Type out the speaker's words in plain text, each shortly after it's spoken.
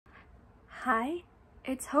Hi,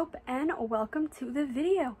 it's Hope and welcome to the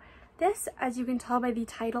video. This, as you can tell by the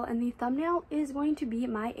title and the thumbnail, is going to be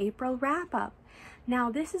my April wrap-up. Now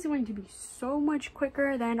this is going to be so much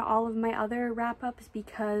quicker than all of my other wrap-ups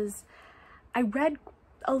because I read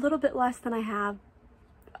a little bit less than I have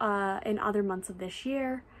in other months of this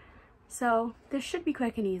year. So this should be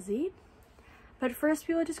quick and easy. But first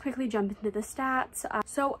we will just quickly jump into the stats.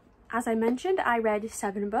 As I mentioned, I read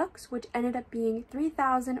 7 books, which ended up being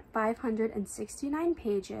 3,569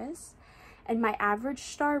 pages, and my average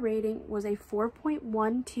star rating was a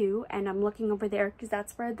 4.12, and I'm looking over there because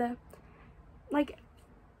that's where the,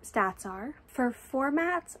 stats are. For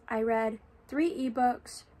formats, I read 3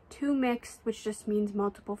 ebooks, 2 mixed, which just means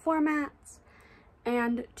multiple formats,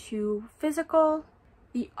 and 2 physical.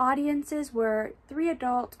 The audiences were 3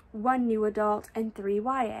 adult, 1 new adult, and 3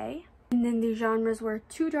 YA. And then the genres were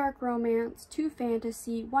 2 dark romance, 2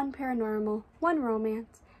 fantasy, 1 paranormal, 1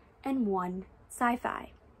 romance, and 1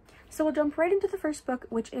 sci-fi. So we'll jump right into the first book,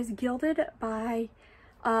 which is Gilded by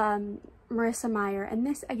Marissa Meyer, and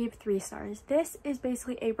this I gave 3 stars. This is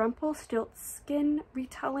basically a Rumpelstiltskin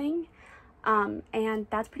retelling, and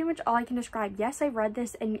that's pretty much all I can describe. Yes, I read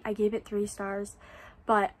this and I gave it 3 stars,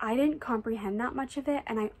 but I didn't comprehend that much of it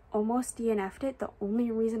and I almost DNF'd it. The only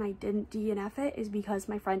reason I didn't DNF it is because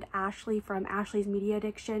my friend Ashleigh from Ashleigh's Media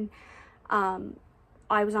Addiction, I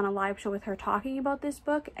was on a live show with her talking about this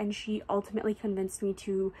book and she ultimately convinced me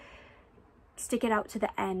to stick it out to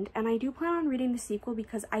the end. And I do plan on reading the sequel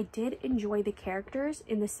because I did enjoy the characters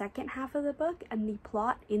in the second half of the book and the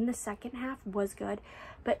plot in the second half was good,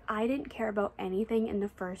 but I didn't care about anything in the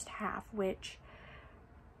first half, which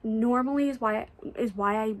normally is why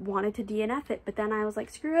I wanted to DNF it. But then I was like,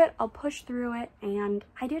 screw it, I'll push through it, and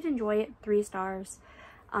I did enjoy it. 3 stars.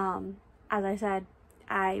 As I said,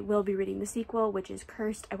 I will be reading the sequel, which is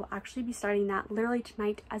Cursed. I will actually be starting that literally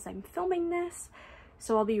tonight as I'm filming this,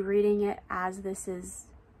 so I'll be reading it as this is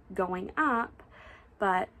going up.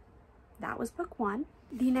 But that was book 1.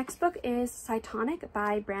 The next book is Cytonic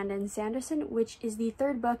by Brandon Sanderson, which is the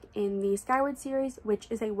 3rd book in the Skyward series, which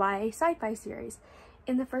is a YA sci-fi series.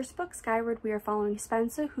 In the first book, Skyward, we are following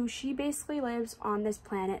Spencer, who she basically lives on this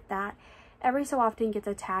planet that every so often gets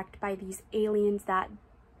attacked by these aliens that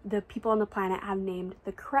the people on the planet have named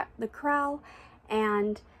the Krell,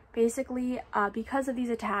 and basically because of these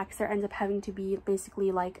attacks there ends up having to be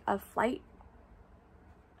basically like a flight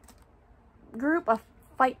group, a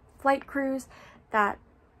flight crews that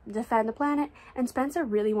defend the planet, and Spencer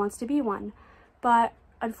really wants to be one, but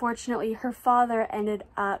unfortunately her father ended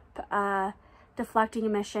up deflecting a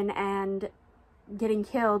mission and getting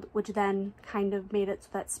killed, which then kind of made it so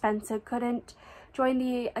that Spencer couldn't join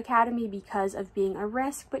the academy because of being a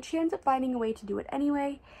risk, but she ends up finding a way to do it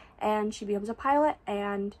anyway, and she becomes a pilot.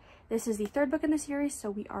 And this is the 3rd book in the series, so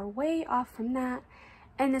we are way off from that.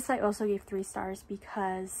 And this I also gave 3 stars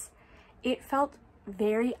because it felt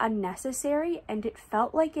very unnecessary, and it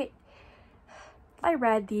felt like I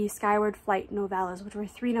read the Skyward Flight novellas, which were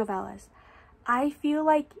 3 novellas. I feel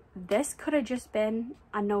like this could have just been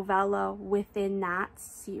a novella within that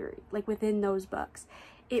series, like within those books.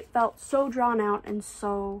 It felt so drawn out and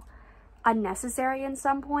so unnecessary in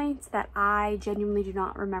some points that I genuinely do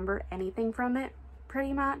not remember anything from it,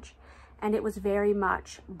 pretty much. And it was very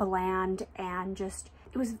much bland and just,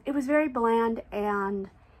 it was very bland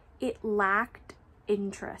and it lacked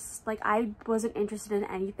interest. Like, I wasn't interested in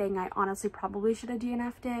anything. I honestly probably should have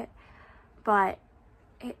DNF'd it, but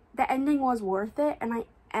the ending was worth it, and I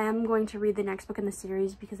am going to read the next book in the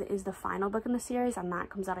series because it is the final book in the series, and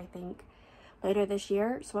that comes out I think later this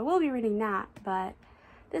year, so I will be reading that. But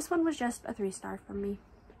this one was just a 3-star from me.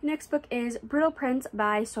 The next book is Brutal Prince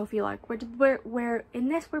by Sophie Lark, where in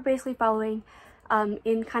this we're basically following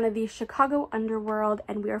in kind of the Chicago underworld,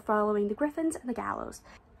 and we are following the Griffins and the Gallows.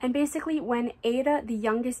 And basically when Ada, the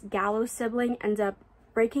youngest Gallows sibling, ends up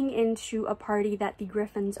breaking into a party that the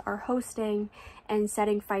Griffins are hosting and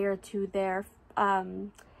setting fire to their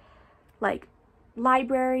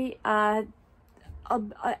library, a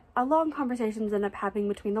long conversations end up happening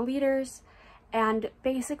between the leaders, and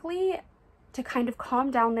basically to kind of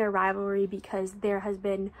calm down their rivalry, because there has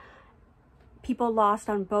been people lost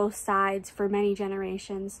on both sides for many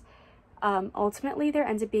generations. Ultimately there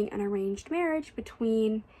ends up being an arranged marriage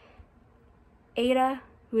between Ada,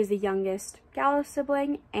 who is the youngest Gallows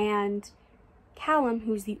sibling, and Callum,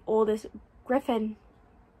 who's the oldest Griffin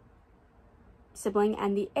sibling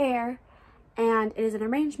and the heir, and it is an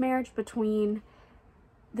arranged marriage between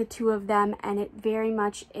the 2 of them, and it very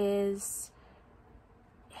much is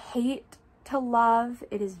hate to love.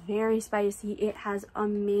 It is very spicy. It has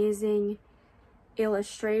amazing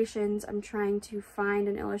illustrations. I'm trying to find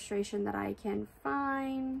an illustration that I can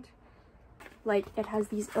find. Like, it has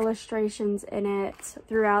these illustrations in it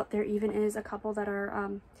throughout. There even is a couple that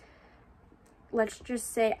are, let's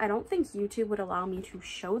just say, I don't think YouTube would allow me to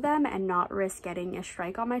show them and not risk getting a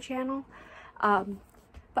strike on my channel.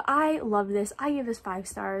 But I love this. I give this 5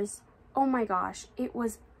 stars. Oh my gosh, it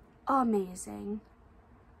was amazing.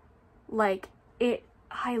 Like,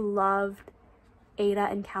 I loved Ada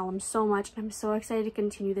and Callum so much. I'm so excited to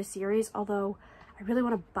continue the series, although I really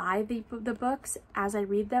want to buy the books as I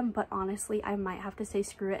read them, but honestly, I might have to say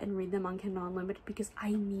screw it and read them on Kindle Unlimited because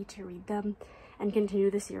I need to read them and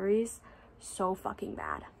continue the series so fucking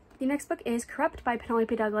bad. The next book is Corrupt by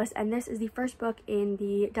Penelope Douglas, and this is the first book in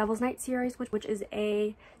the Devil's Night series, which is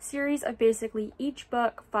a series of basically each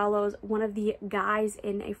book follows one of the guys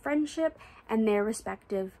in a friendship and their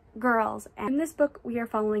respective girls. And in this book, we are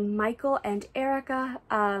following Michael and Erica.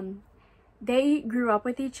 They grew up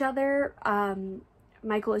with each other.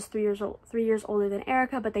 Michael is 3 years older than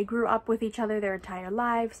Erica, but they grew up with each other their entire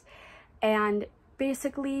lives. And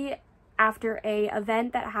basically, after a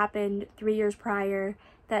event that happened 3 years prior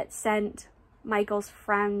that sent Michael's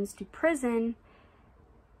friends to prison,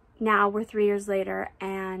 now we're 3 years later,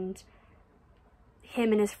 and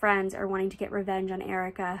him and his friends are wanting to get revenge on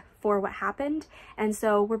Erica for what happened. And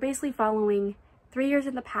so we're basically following 3 years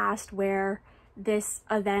in the past where this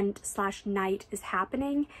event / night is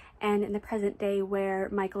happening, and in the present day where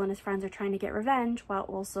Michael and his friends are trying to get revenge, while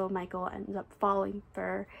also Michael ends up falling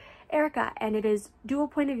for Erica. And it is dual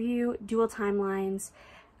point of view, dual timelines,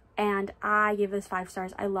 and I give this 5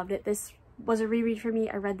 stars. I loved it. This was a reread for me.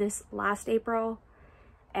 I read this last April,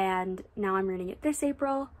 and now I'm reading it this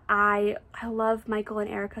April. I love Michael and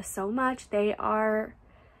Erica so much. They are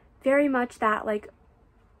very much that, like,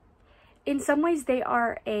 in some ways they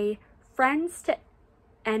are a friends to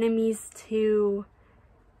enemies to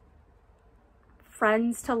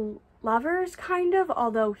friends to lovers, kind of,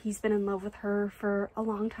 although he's been in love with her for a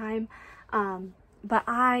long time. But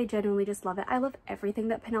I genuinely just love it. I love everything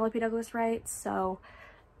that Penelope Douglas writes, so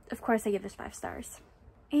of course I give this 5 stars.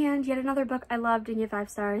 And yet another book I loved and give 5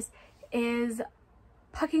 stars is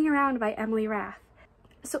Pucking Around by Emily Rath.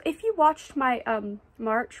 So if you watched my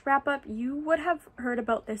March wrap-up, you would have heard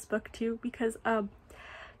about this book too, because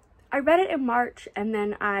I read it in March and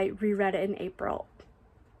then I reread it in April.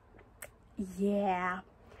 Yeah.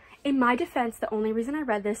 In my defense, the only reason I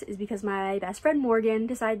read this is because my best friend Morgan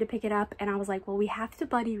decided to pick it up, and I was like, well, we have to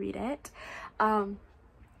buddy read it.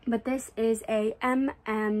 But this is a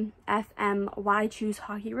MMFM Why Choose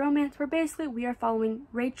Hockey romance, where basically we are following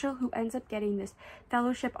Rachel, who ends up getting this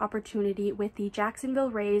fellowship opportunity with the Jacksonville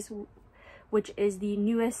Rays, which is the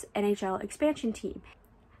newest NHL expansion team.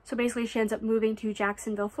 So basically she ends up moving to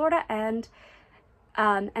Jacksonville, Florida, and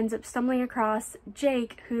ends up stumbling across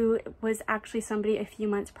Jake, who was actually somebody a few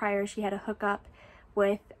months prior she had a hookup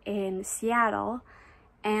with in Seattle.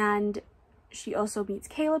 And she also meets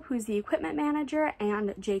Caleb, who's the equipment manager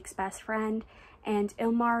and Jake's best friend, and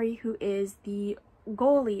Ilmari, who is the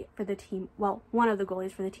goalie for the team, well, one of the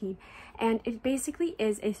goalies for the team. And it basically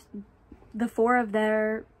is the four of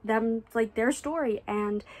their story,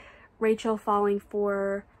 and Rachel falling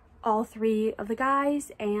for all 3 of the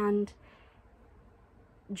guys, and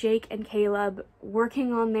Jake and Caleb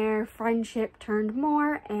working on their friendship turned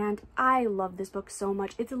more. And I love this book so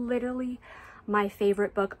much. It's literally my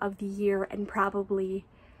favorite book of the year and probably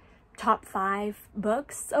top 5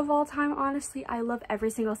 books of all time, honestly. I love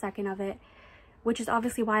every single second of it, which is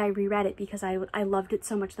obviously why I reread it, because I loved it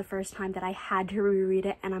so much the first time that I had to reread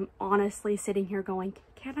it. And I'm honestly sitting here going,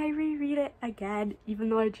 can I reread it again, even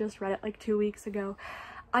though I just read it like 2 weeks ago?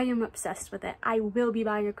 I am obsessed with it. I will be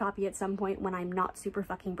buying a copy at some point when I'm not super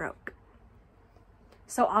fucking broke.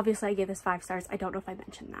 So obviously I gave this 5 stars. I don't know if I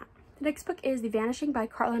mentioned that. The next book is The Vanishing by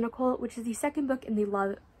Carla Nicole, which is the second book in the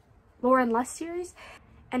Lauren Lust series.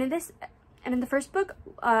 And in the first book,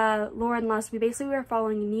 Lauren Lust, we were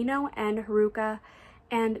following Nino and Haruka,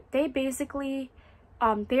 and they basically,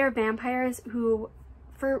 they are vampires who,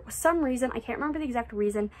 for some reason, I can't remember the exact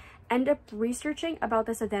reason, end up researching about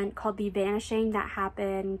this event called The Vanishing that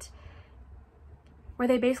happened, where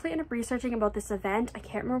they basically end up researching about this event. I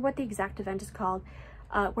can't remember what the exact event is called,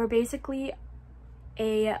 where basically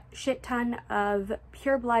a shit ton of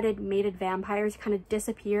pure-blooded mated vampires kind of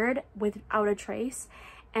disappeared without a trace,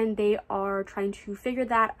 and they are trying to figure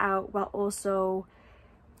that out while also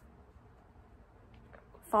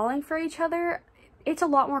falling for each other. It's a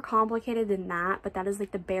lot more complicated than that, but that is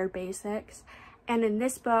like the bare basics. And in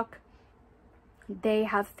this book, they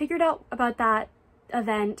have figured out about that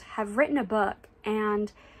event, have written a book,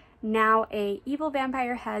 and now a evil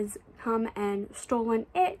vampire has come and stolen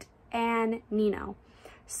it and Nino.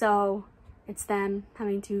 So it's them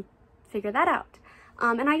having to figure that out.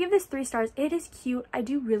 And I give this 3 stars. It is cute. I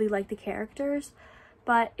do really like the characters,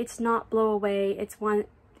 but it's not blow away.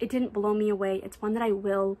 It didn't blow me away. It's one that I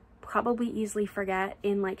will probably easily forget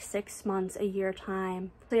in like 6 months, a year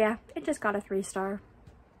time. So yeah, it just got a 3 star.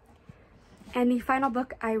 And the final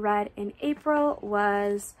book I read in April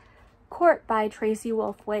was Court by Tracy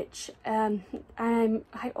Wolff, which I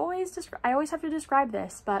always have to describe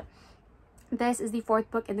this, but this is the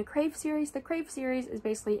 4th book in the Crave series. The Crave series is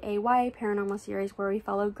basically a YA paranormal series where we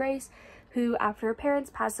follow Grace, who after her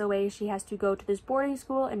parents pass away, she has to go to this boarding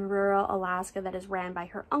school in rural Alaska that is ran by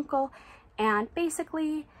her uncle. And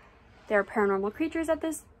basically, there are paranormal creatures at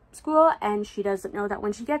this school, and she doesn't know that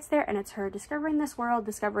when she gets there, and it's her discovering this world,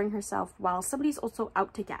 discovering herself, while somebody's also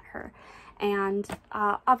out to get her. And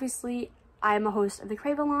obviously, I am a host of the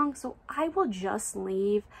Crave Along, so I will just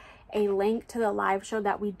leave a link to the live show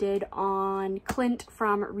that we did on Clint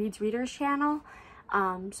from Reed's Readers channel.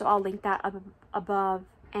 So I'll link that up above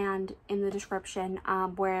and in the description,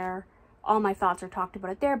 where all my thoughts are talked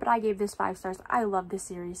about it there. But I gave this 5 stars. I love this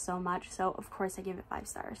series so much, so of course I gave it 5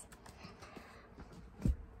 stars.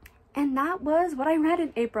 And that was what I read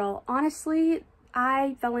in April. Honestly,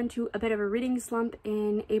 I fell into a bit of a reading slump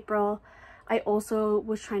in April. I also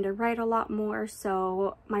was trying to write a lot more,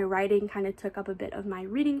 so my writing kind of took up a bit of my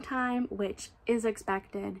reading time, which is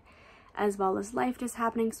expected, as well as life just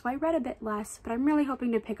happening, so I read a bit less, but I'm really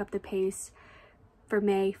hoping to pick up the pace for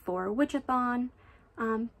May for Witchathon.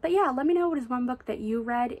 But yeah, let me know what is one book that you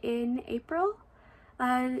read in April.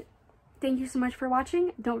 Thank you so much for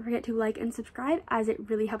watching. Don't forget to like and subscribe, as it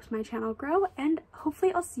really helps my channel grow, and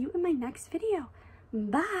hopefully I'll see you in my next video.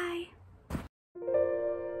 Bye!